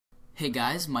Hey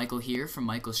guys, Michael here from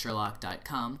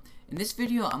michaelsherlock.com. In this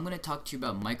video, I'm going to talk to you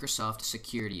about Microsoft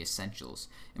Security Essentials.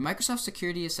 And Microsoft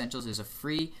Security Essentials is a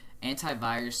free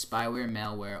antivirus, spyware,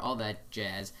 malware, all that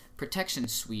jazz protection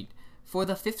suite for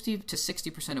the 50 to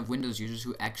 60% of Windows users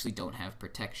who actually don't have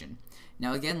protection.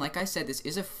 Now again, like I said, this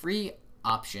is a free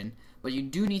option, but you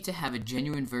do need to have a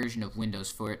genuine version of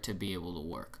Windows for it to be able to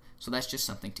work. So that's just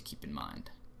something to keep in mind.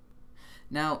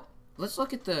 Now, let's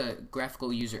look at the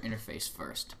graphical user interface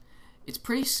first. It's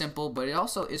pretty simple, but it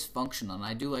also is functional, and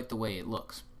I do like the way it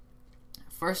looks.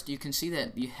 First, you can see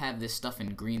that you have this stuff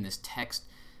in green, this text,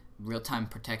 real-time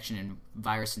protection, and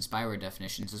virus and spyware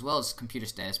definitions, as well as computer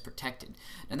status protected.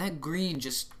 And that green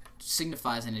just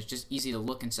signifies, and it's just easy to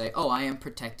look and say, oh, I am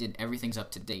protected, everything's up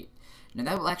to date. Now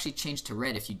that will actually change to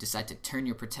red if you decide to turn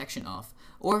your protection off,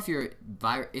 or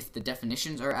if the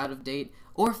definitions are out of date,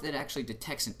 or if it actually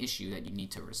detects an issue that you need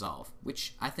to resolve,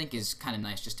 which I think is kind of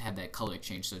nice just to have that color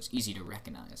change so it's easy to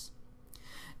recognize.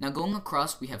 Now going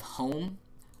across, we have Home,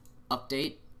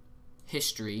 Update,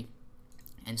 History,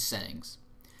 and Settings.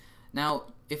 Now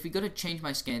if we go to change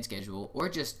my scan schedule or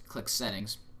just click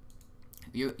Settings,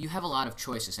 you have a lot of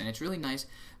choices, and it's really nice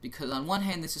because on one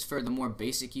hand this is for the more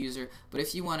basic user, but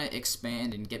if you want to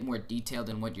expand and get more detailed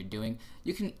in what you're doing,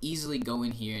 you can easily go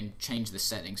in here and change the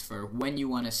settings for when you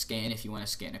want to scan, if you want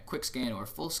to scan a quick scan or a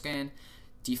full scan,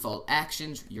 default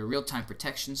actions, your real-time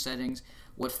protection settings,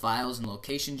 what files and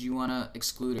locations you want to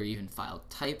exclude, or even file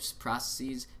types,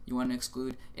 processes you want to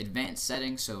exclude, advanced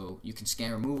settings so you can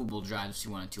scan removable drives if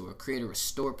you wanted to, or create a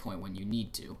restore point when you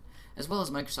need to, as well as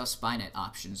Microsoft Spynet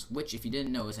options, which, if you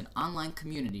didn't know, is an online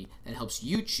community that helps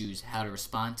you choose how to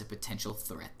respond to potential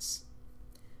threats.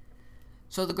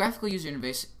 So the graphical user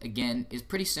interface, again, is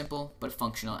pretty simple but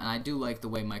functional, and I do like the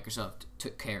way Microsoft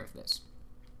took care of this.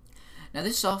 Now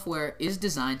this software is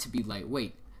designed to be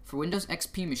lightweight. For Windows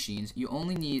XP machines, you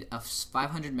only need a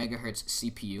 500 MHz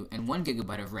CPU and 1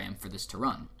 GB of RAM for this to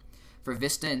run. For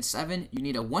Vista and 7, you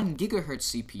need a 1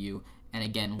 GHz CPU and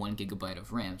again 1 GB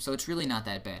of RAM, so it's really not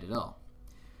that bad at all.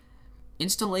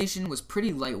 Installation was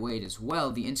pretty lightweight as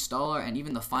well. The installer and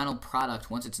even the final product,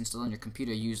 once it's installed on your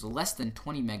computer, used less than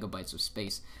 20 megabytes of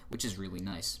space, which is really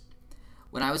nice.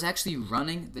 When I was actually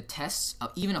running the tests,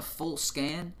 even a full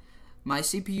scan, my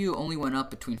CPU only went up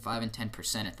between 5 and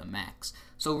 10% at the max.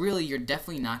 So really, you're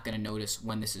definitely not going to notice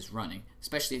when this is running,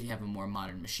 especially if you have a more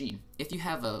modern machine. If you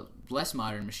have a less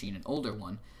modern machine, an older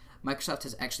one, Microsoft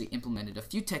has actually implemented a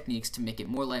few techniques to make it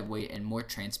more lightweight and more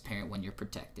transparent when you're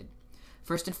protected.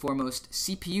 First and foremost,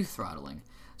 CPU throttling.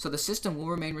 So the system will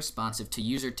remain responsive to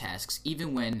user tasks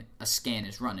even when a scan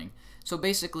is running. So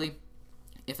basically,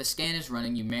 if a scan is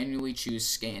running, you manually choose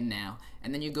Scan Now,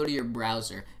 and then you go to your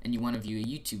browser and you want to view a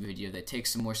YouTube video that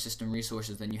takes some more system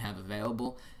resources than you have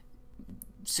available.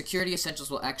 Security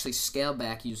Essentials will actually scale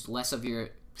back, use less of your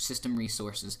system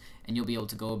resources, and you'll be able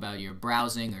to go about your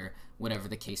browsing or whatever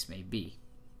the case may be.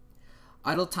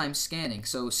 Idle time scanning.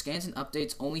 So scans and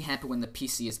updates only happen when the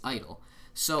PC is idle.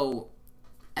 So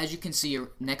as you can see,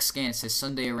 your next scan says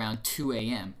Sunday around 2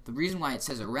 a.m. The reason why it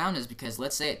says around is because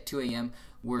let's say at 2 a.m.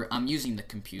 I'm using the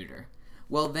computer.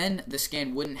 Well, then the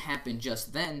scan wouldn't happen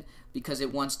just then because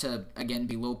it wants to, again,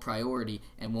 be low priority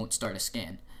and won't start a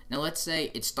scan. Now let's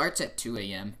say it starts at 2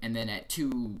 a.m. and then at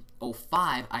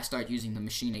 2:05 I start using the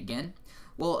machine again.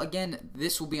 Well, again,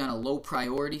 this will be on a low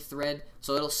priority thread,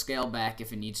 so it'll scale back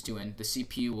if it needs to, and the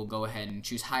CPU will go ahead and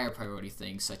choose higher priority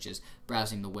things such as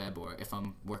browsing the web, or if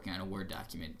I'm working on a Word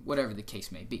document, whatever the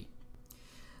case may be.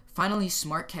 Finally,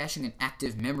 smart caching and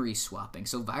active memory swapping.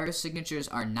 So virus signatures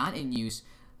are not in use,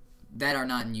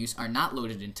 are not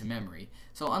loaded into memory.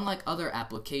 So unlike other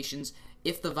applications,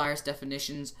 if the virus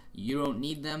definitions, you don't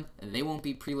need them, they won't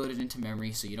be preloaded into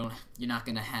memory, so you're not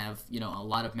going to have, a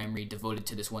lot of memory devoted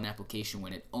to this one application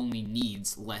when it only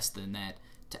needs less than that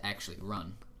to actually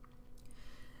run.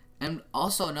 And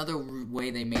also another way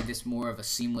they made this more of a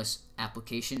seamless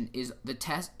application is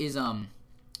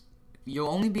you'll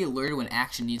only be alerted when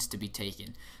action needs to be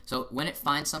taken. So when it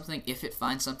finds something, if it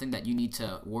finds something that you need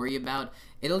to worry about,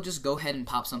 it'll just go ahead and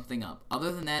pop something up.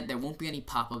 Other than that, there won't be any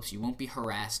pop-ups, you won't be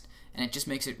harassed, and it just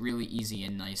makes it really easy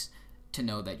and nice to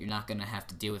know that you're not going to have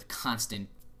to deal with constant,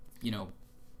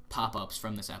 pop-ups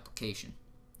from this application.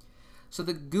 So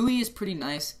the GUI is pretty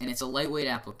nice, and it's a lightweight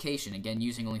application, again,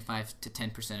 using only 5 to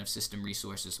 10% of system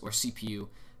resources, or CPU,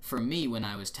 for me when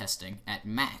I was testing at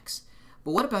max.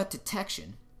 But what about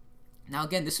detection? Now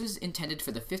again, this was intended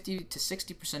for the 50 to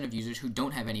 60% of users who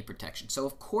don't have any protection. So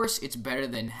of course it's better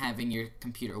than having your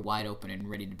computer wide open and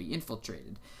ready to be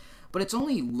infiltrated. But it's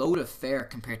only low to fair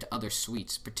compared to other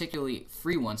suites, particularly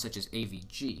free ones such as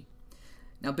AVG.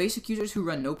 Now basic users who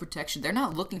run no protection, they're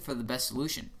not looking for the best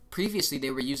solution. previously they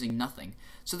were using nothing.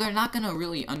 So they're not going to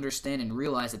really understand and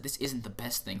realize that this isn't the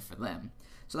best thing for them.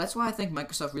 So that's why I think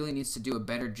Microsoft really needs to do a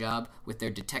better job with their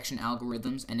detection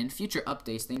algorithms, and in future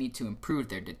updates they need to improve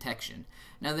their detection.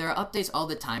 Now there are updates all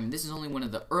the time, and this is only one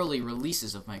of the early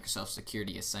releases of Microsoft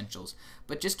Security Essentials,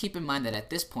 but just keep in mind that at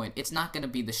this point it's not going to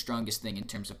be the strongest thing in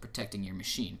terms of protecting your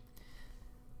machine.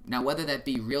 Now whether that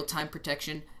be real-time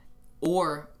protection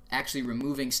or actually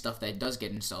removing stuff that does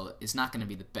get installed is not going to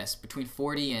be the best. Between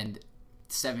 40 and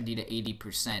 70 to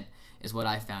 80% is what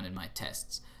I found in my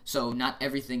tests. So not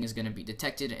everything is going to be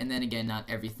detected, and then again, not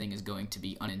everything is going to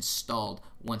be uninstalled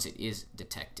once it is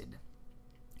detected.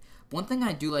 One thing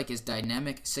I do like is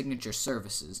Dynamic Signature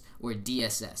Services, or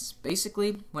DSS.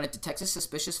 Basically, when it detects a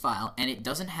suspicious file and it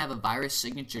doesn't have a virus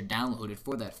signature downloaded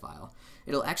for that file,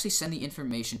 it'll actually send the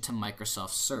information to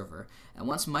Microsoft's server. And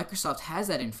once Microsoft has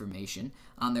that information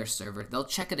on their server, they'll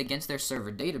check it against their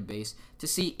server database to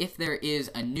see if there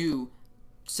is a new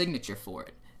signature for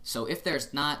it. So if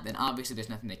there's not, then obviously there's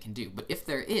nothing they can do. But if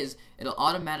there is, it'll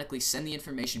automatically send the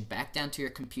information back down to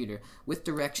your computer with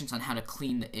directions on how to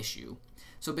clean the issue.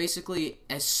 So basically,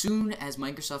 as soon as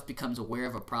Microsoft becomes aware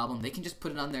of a problem, they can just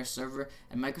put it on their server,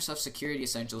 and Microsoft Security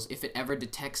Essentials, if it ever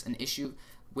detects an issue,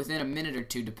 within a minute or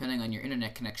two, depending on your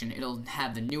internet connection, it'll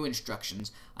have the new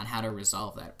instructions on how to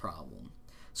resolve that problem.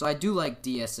 So I do like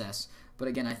DSS, but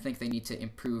again, I think they need to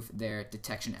improve their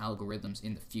detection algorithms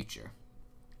in the future.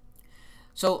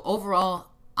 So overall,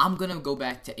 I'm going to go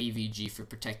back to AVG for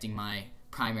protecting my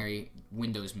primary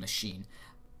Windows machine.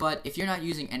 But if you're not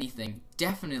using anything,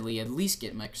 definitely at least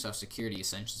get Microsoft Security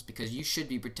Essentials, because you should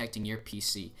be protecting your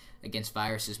PC against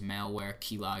viruses, malware,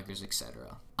 keyloggers,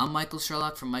 etc. I'm Michael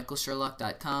Sherlock from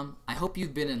michaelsherlock.com. I hope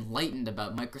you've been enlightened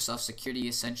about Microsoft Security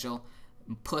Essential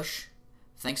push.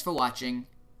 Thanks for watching,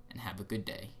 and have a good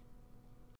day.